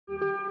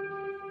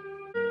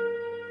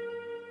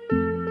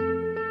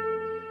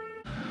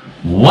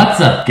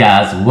What's up,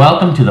 guys?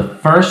 Welcome to the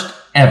first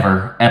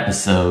ever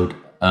episode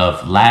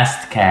of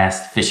Last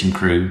Cast Fishing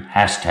Crew,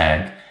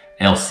 hashtag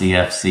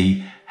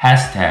LCFC,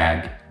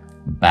 hashtag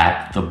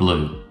Back the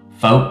Blue.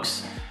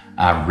 Folks,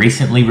 I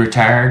recently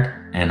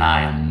retired and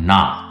I am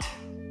not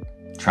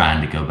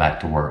trying to go back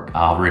to work.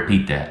 I'll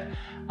repeat that.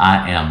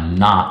 I am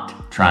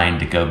not trying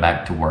to go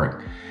back to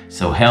work.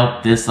 So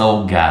help this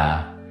old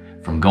guy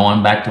from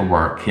going back to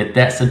work. Hit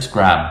that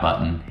subscribe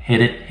button.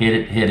 Hit it, hit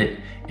it, hit it.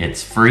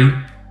 It's free.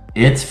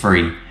 It's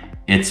free.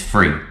 It's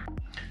free.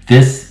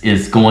 This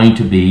is going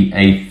to be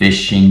a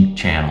fishing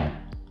channel.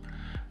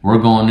 We're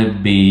going to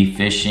be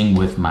fishing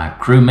with my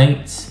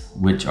crewmates,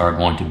 which are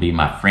going to be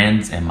my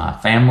friends and my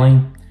family,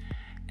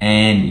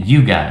 and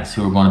you guys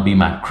who are going to be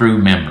my crew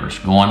members,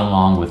 going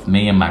along with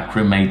me and my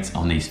crewmates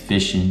on these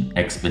fishing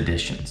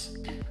expeditions.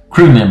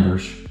 Crew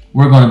members,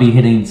 we're going to be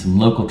hitting some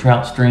local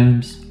trout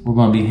streams. We're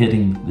going to be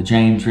hitting the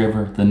James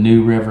River, the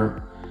New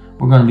River.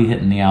 We're going to be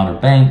hitting the Outer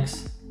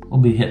Banks. We'll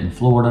be hitting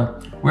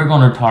Florida. We're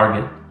going to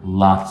target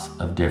lots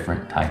of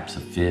different types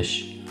of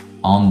fish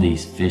on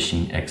these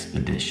fishing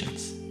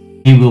expeditions.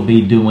 We will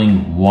be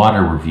doing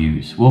water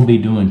reviews. We'll be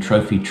doing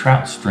trophy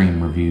trout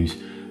stream reviews.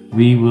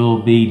 We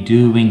will be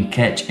doing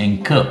catch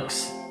and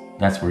cooks.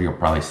 That's where you'll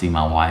probably see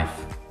my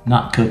wife,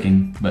 not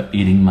cooking, but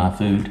eating my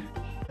food.